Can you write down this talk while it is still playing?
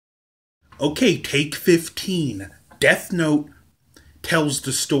Okay, take 15. Death Note tells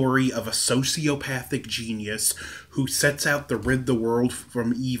the story of a sociopathic genius who sets out to rid the world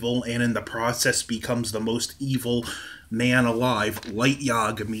from evil and in the process becomes the most evil man alive, Light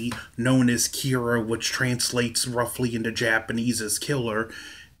Yagami, known as Kira, which translates roughly into Japanese as killer.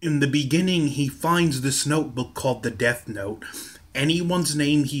 In the beginning, he finds this notebook called the Death Note. Anyone's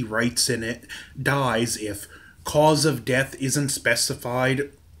name he writes in it dies if cause of death isn't specified.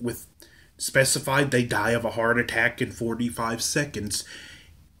 They die of a heart attack in 45 seconds.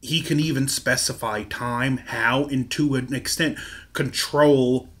 He can even specify time, how, and to an extent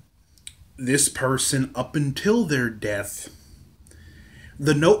control this person up until their death.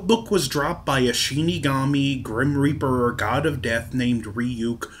 The notebook was dropped by a Shinigami, Grim Reaper, or God of Death named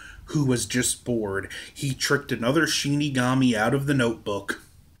Ryuk, who was just bored. He tricked another Shinigami out of the notebook.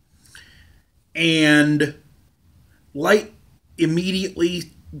 And Light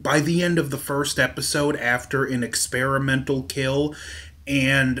immediately, by the end of the first episode, after an experimental kill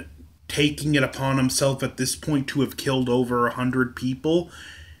and taking it upon himself at this point to have killed over 100 people,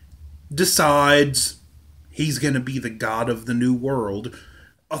 decides he's going to be the god of the new world.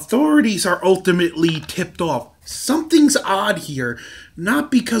 Authorities are ultimately tipped off. Something's odd here.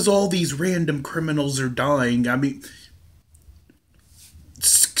 Not because all these random criminals are dying. I mean,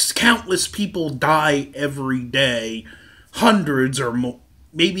 countless people die every day. Hundreds or more,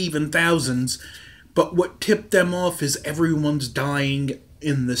 maybe even thousands. But what tipped them off is everyone's dying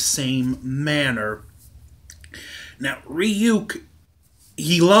in the same manner. Now, Ryuk,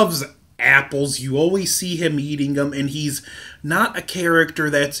 he loves apples. You always see him eating them, and he's not a character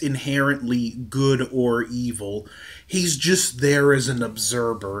that's inherently good or evil. He's just there as an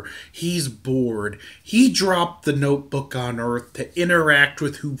observer. He's bored. He dropped the notebook on Earth to interact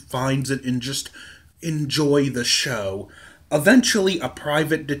with who finds it and just enjoy the show. Eventually, a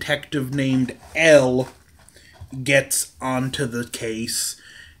private detective named L gets onto the case,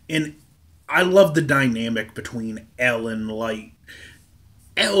 and I love the dynamic between L and Light.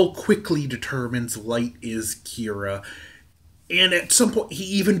 L quickly determines Light is Kira, and at some point he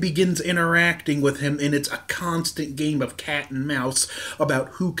even begins interacting with him, and it's a constant game of cat and mouse about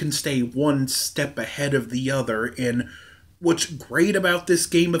who can stay one step ahead of the other. And what's great about this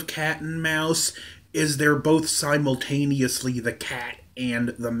game of cat and mouse is they're both simultaneously the cat and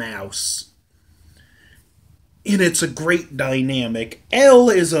the mouse. And it's a great dynamic. L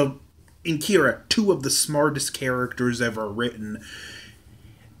is and Kira, two of the smartest characters ever written.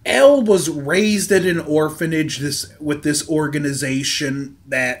 L was raised at an orphanage with this organization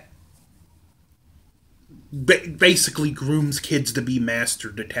that basically grooms kids to be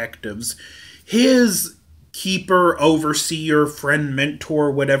master detectives. His keeper, overseer, friend,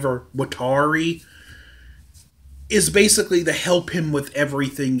 mentor, whatever, Watari, is basically to help him with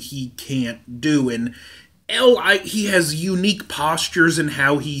everything he can't do. And he has unique postures in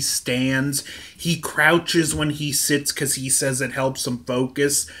how he stands. He crouches when he sits because he says it helps him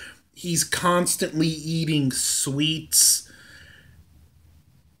focus. He's constantly eating sweets.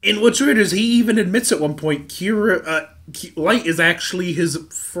 And what's weird is he even admits at one point Light is actually his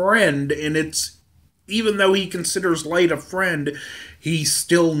friend, and even though he considers Light a friend, he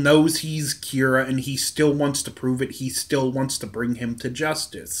still knows he's Kira, and he still wants to prove it. He still wants to bring him to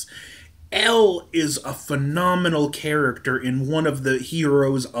justice. L is a phenomenal character and one of the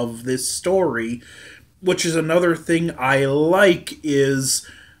heroes of this story, which is another thing I like is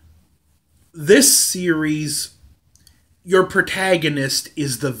this series, your protagonist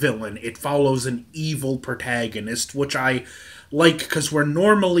is the villain. It follows an evil protagonist, which I like because we're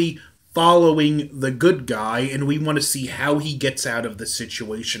normally following the good guy, and we want to see how he gets out of the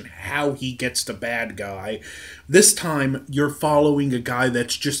situation, how he gets the bad guy. This time, you're following a guy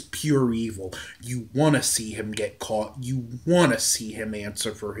that's just pure evil. You want to see him get caught. You want to see him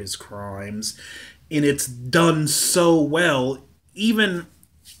answer for his crimes. And it's done so well. Even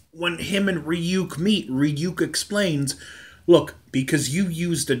when him and Ryuk meet, Ryuk explains, look, because you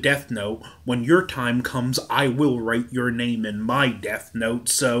used a death note, when your time comes, I will write your name in my death note.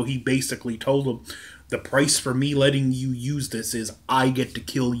 So he basically told him, the price for me letting you use this is I get to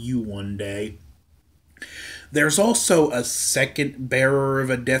kill you one day. There's also a second bearer of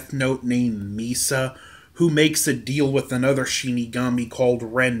a death note named Misa, who makes a deal with another Shinigami called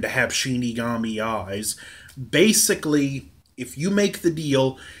Ren to have Shinigami eyes. Basically, if you make the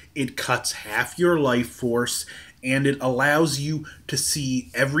deal, it cuts half your life force, and it allows you to see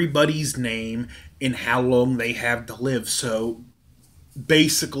everybody's name and how long they have to live. So,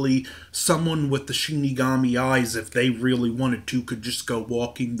 basically, someone with the Shinigami eyes, if they really wanted to, could just go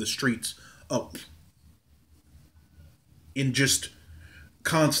walking the streets up and just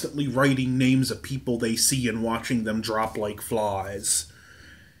constantly writing names of people they see and watching them drop like flies.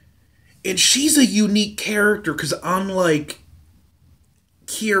 And she's a unique character because, unlike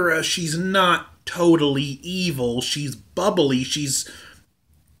Kira, she's not totally evil. She's bubbly. She's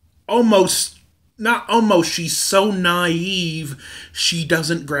almost, not almost, she's so naive, she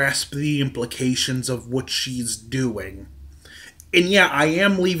doesn't grasp the implications of what she's doing. And yeah, I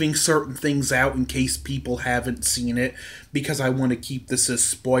am leaving certain things out in case people haven't seen it because I want to keep this as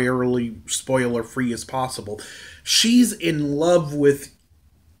spoiler free as possible. She's in love with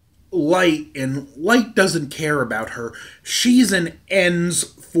Light, and Light doesn't care about her. She's an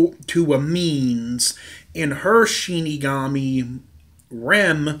to a means, and her Shinigami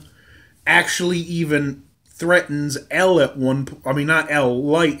Rem actually even threatens L at I mean, not L,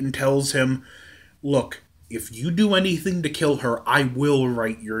 Light, and tells him, look, if you do anything to kill her, I will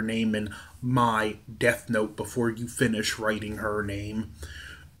write your name in my death note before you finish writing her name.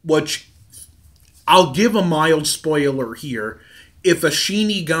 Which, I'll give a mild spoiler here. If a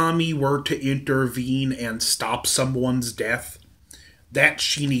Shinigami were to intervene and stop someone's death, that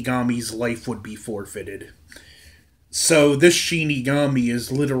Shinigami's life would be forfeited. So this Shinigami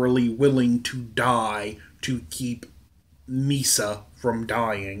is literally willing to die to keep Misa from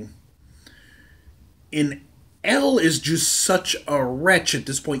dying. And L is just such a wretch at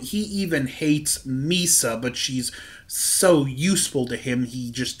this point. He even hates Misa, but she's so useful to him,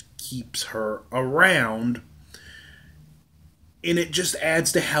 he just keeps her around. And it just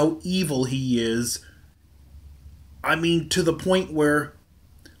adds to how evil he is. I mean, to the point where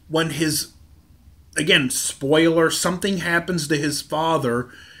when his, again, spoiler, something happens to his father,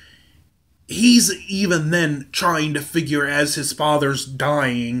 he's even then trying to figure, as his father's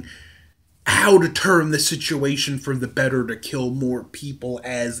dying, how to turn the situation for the better to kill more people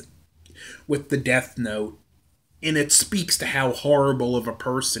as with the Death Note. And it speaks to how horrible of a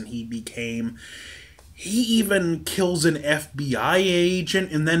person he became. He even kills an FBI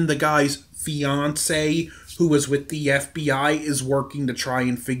agent, and then the guy's fiance, who was with the FBI, is working to try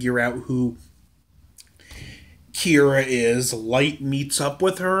and figure out who Kira is. Light meets up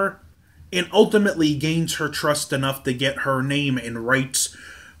with her, and ultimately gains her trust enough to get her name and writes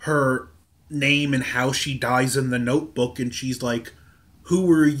her name and how she dies in the notebook, and she's like, who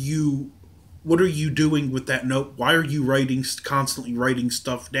are you? What are you doing with that note? Why are you constantly writing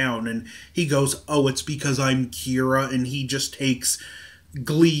stuff down? And he goes, oh, it's because I'm Kira, and he just takes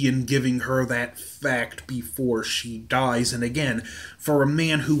glee in giving her that fact before she dies. And again, for a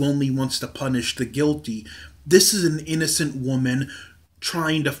man who only wants to punish the guilty, this is an innocent woman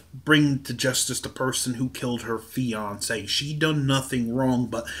trying to bring to justice the person who killed her fiance. She done nothing wrong,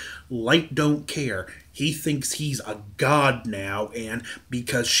 but Light don't care. He thinks he's a god now, and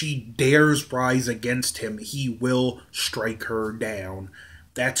because she dares rise against him, he will strike her down.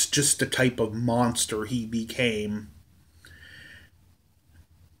 That's just the type of monster he became.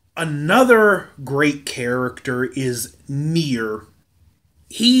 Another great character is Nier.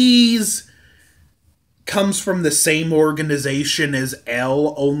 He's comes from the same organization as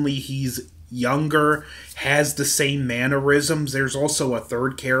L, only he's younger, has the same mannerisms. There's also a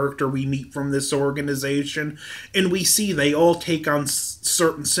third character we meet from this organization, and we see they all take on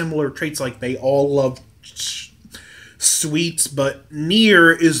certain similar traits, like they all love sweets, but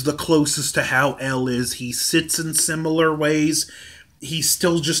Nier is the closest to how L is. He sits in similar ways. He's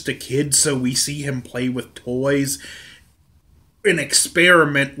still just a kid, so we see him play with toys and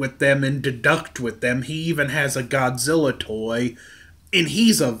experiment with them and deduct with them. He even has a Godzilla toy, and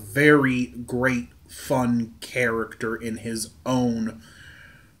he's a very great, fun character in his own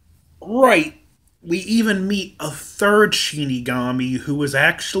right. We even meet a third Shinigami, who is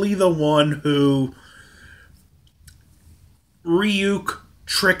actually the one who Ryuk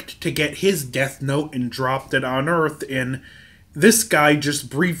tricked to get his Death Note and dropped it on Earth, and this guy just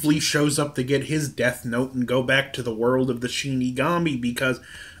briefly shows up to get his Death Note and go back to the world of the Shinigami, because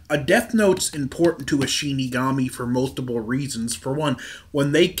a Death Note's important to a Shinigami for multiple reasons. For one,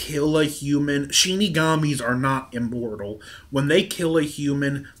 when they kill a human, Shinigamis are not immortal. When they kill a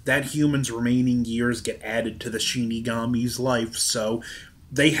human, that human's remaining years get added to the Shinigami's life, so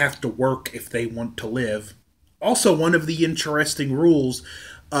they have to work if they want to live. Also, one of the interesting rules,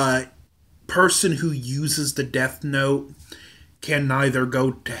 a person who uses the Death Note can neither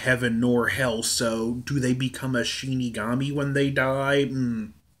go to heaven nor hell, so do they become a Shinigami when they die?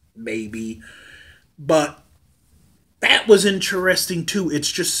 Maybe. But that was interesting too.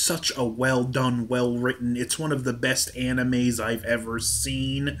 It's just such a well done, well written. It's one of the best animes I've ever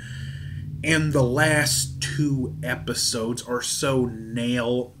seen. And the last two episodes are so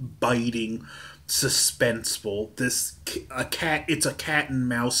nail biting. suspenseful. It's a cat and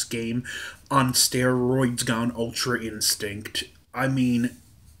mouse game on steroids gone ultra instinct. I mean,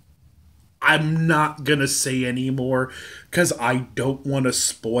 I'm not gonna say anymore because I don't want to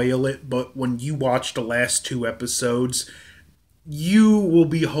spoil it, but when you watch the last two episodes, you will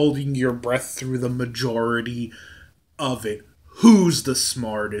be holding your breath through the majority of it. Who's the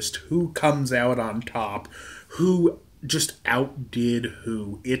smartest? Who comes out on top? Who just outdid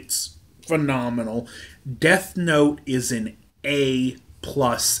who? It's phenomenal. Death Note is an A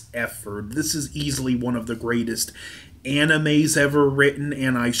plus effort. This is easily one of the greatest animes ever written,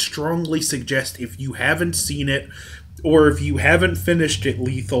 and I strongly suggest if you haven't seen it or if you haven't finished it,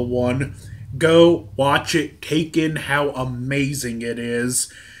 Lethal One, go watch it, take in how amazing it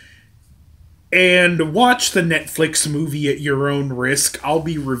is, and watch the Netflix movie at your own risk. I'll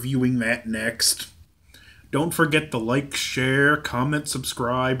be reviewing that next. Don't forget to like, share, comment,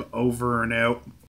 subscribe. Over and out.